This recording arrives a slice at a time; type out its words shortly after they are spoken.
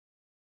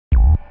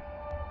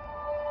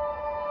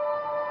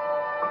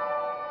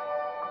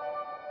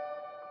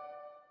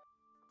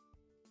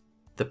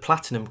The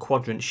Platinum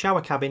Quadrant shower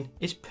cabin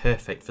is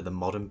perfect for the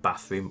modern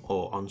bathroom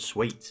or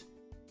ensuite.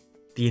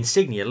 The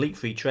Insignia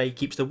LeakFree tray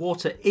keeps the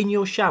water in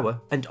your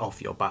shower and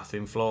off your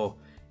bathroom floor,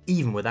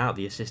 even without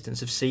the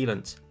assistance of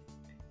sealant.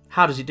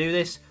 How does it do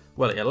this?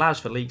 Well, it allows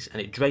for leaks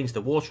and it drains the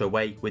water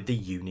away with the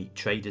unique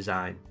tray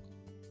design.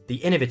 The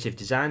innovative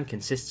design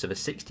consists of a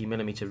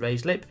 60mm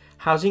raised lip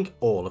housing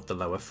all of the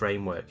lower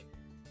framework.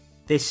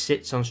 This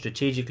sits on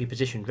strategically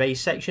positioned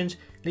raised sections,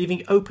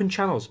 leaving open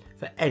channels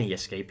for any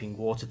escaping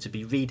water to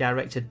be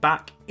redirected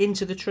back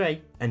into the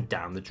tray and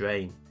down the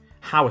drain.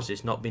 How has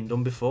this not been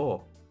done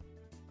before?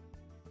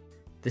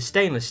 The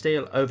stainless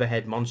steel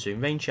overhead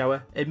monsoon rain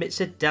shower emits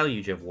a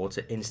deluge of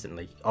water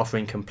instantly,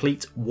 offering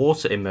complete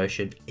water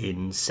immersion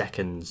in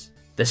seconds.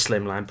 The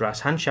slimline brass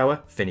hand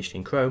shower, finished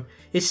in chrome,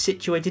 is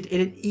situated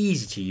in an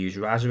easy to use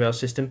riser rail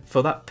system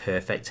for that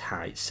perfect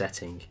height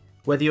setting.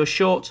 Whether you're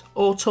short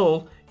or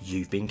tall,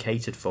 you've been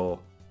catered for.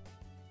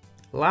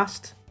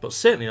 Last, but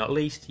certainly not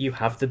least, you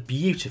have the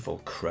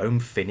beautiful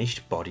chrome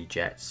finished body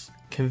jets,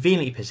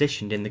 conveniently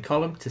positioned in the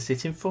column to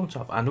sit in front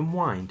of and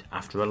unwind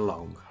after a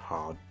long,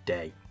 hard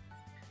day.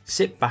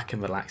 Sit back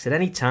and relax at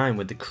any time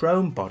with the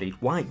chrome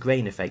bodied white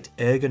grain effect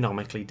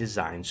ergonomically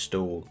designed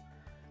stool,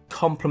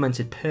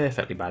 complemented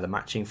perfectly by the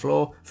matching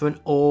floor for an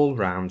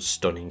all-round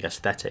stunning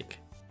aesthetic.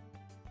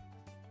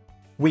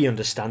 We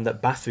understand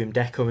that bathroom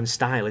decor and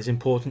style is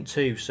important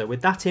too, so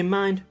with that in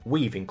mind,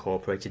 we've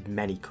incorporated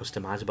many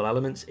customizable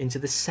elements into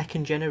the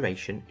second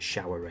generation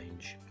shower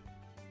range.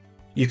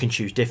 You can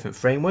choose different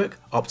framework,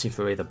 opting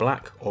for either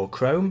black or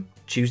chrome.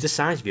 Choose the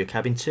size of your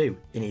cabin too,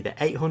 in either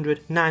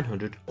 800,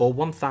 900 or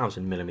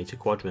 1000mm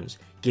quadrants,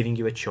 giving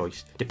you a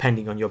choice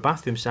depending on your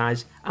bathroom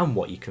size and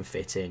what you can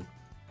fit in.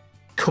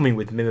 Coming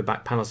with mirror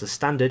back panels as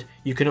standard,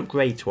 you can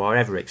upgrade to our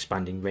ever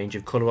expanding range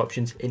of colour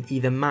options in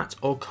either matte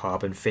or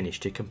carbon finish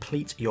to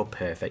complete your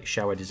perfect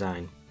shower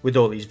design. With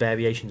all these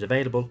variations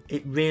available,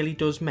 it really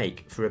does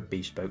make for a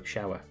bespoke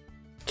shower.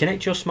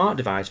 Connect your smart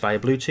device via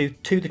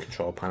Bluetooth to the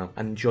control panel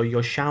and enjoy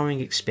your showering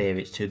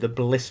experience to the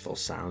blissful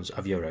sounds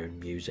of your own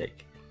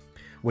music.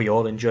 We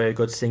all enjoy a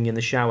good sing in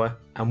the shower,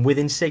 and with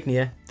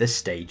Insignia, the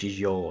stage is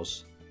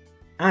yours.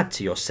 Add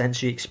to your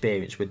sensory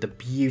experience with the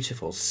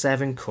beautiful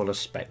 7-colour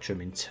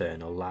spectrum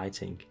internal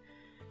lighting.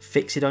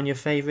 Fix it on your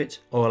favourite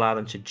or allow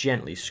them to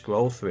gently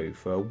scroll through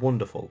for a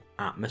wonderful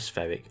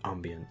atmospheric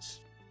ambience.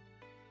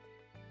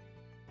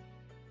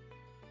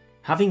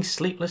 Having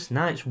sleepless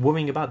nights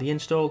worrying about the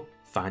install,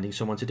 finding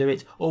someone to do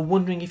it, or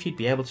wondering if you'd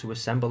be able to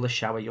assemble the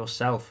shower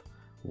yourself?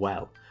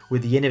 Well,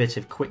 with the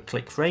innovative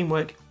QuickClick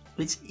framework,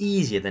 it's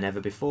easier than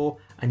ever before,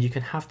 and you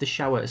can have the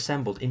shower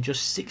assembled in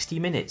just 60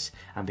 minutes,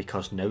 and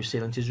because no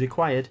sealant is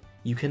required,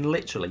 you can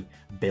literally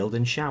build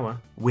and shower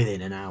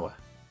within an hour.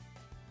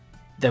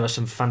 There are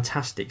some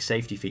fantastic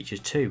safety features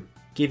too,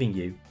 giving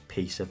you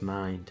peace of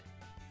mind.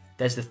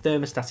 There's the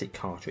thermostatic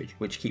cartridge,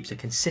 which keeps a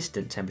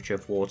consistent temperature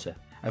of water,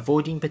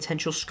 avoiding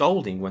potential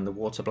scalding when the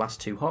water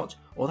blasts too hot,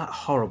 or that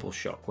horrible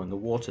shock when the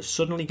water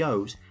suddenly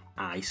goes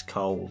ice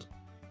cold.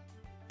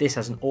 This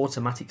has an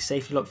automatic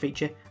safety lock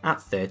feature at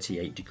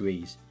 38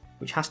 degrees,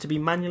 which has to be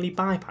manually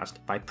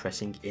bypassed by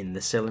pressing in the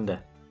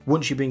cylinder.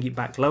 Once you bring it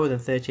back lower than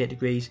 38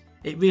 degrees,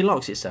 it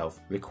relocks itself,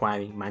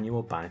 requiring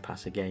manual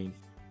bypass again.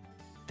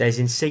 There's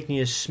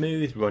Insignia's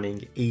smooth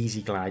running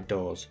easy glide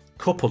doors.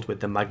 Coupled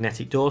with the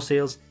magnetic door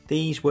seals,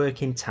 these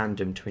work in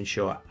tandem to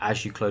ensure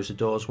as you close the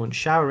doors once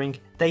showering,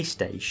 they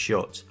stay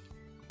shut.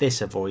 This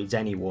avoids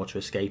any water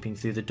escaping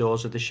through the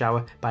doors of the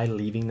shower by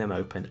leaving them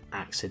open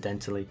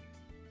accidentally.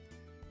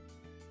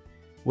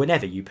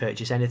 Whenever you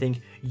purchase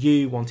anything,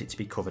 you want it to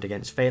be covered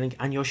against failing,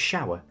 and your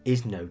shower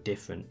is no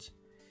different.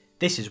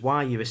 This is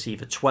why you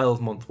receive a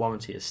 12-month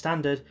warranty as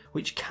standard,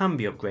 which can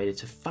be upgraded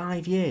to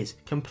 5 years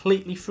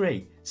completely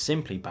free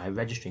simply by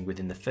registering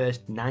within the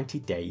first 90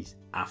 days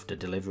after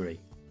delivery.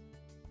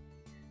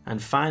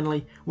 And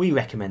finally, we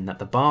recommend that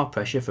the bar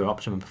pressure for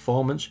optimum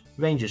performance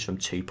ranges from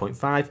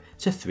 2.5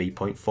 to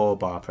 3.4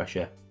 bar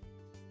pressure.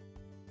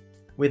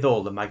 With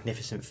all the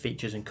magnificent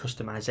features and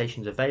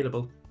customisations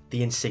available,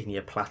 the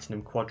Insignia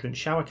Platinum Quadrant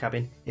shower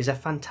cabin is a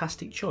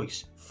fantastic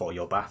choice for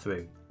your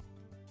bathroom.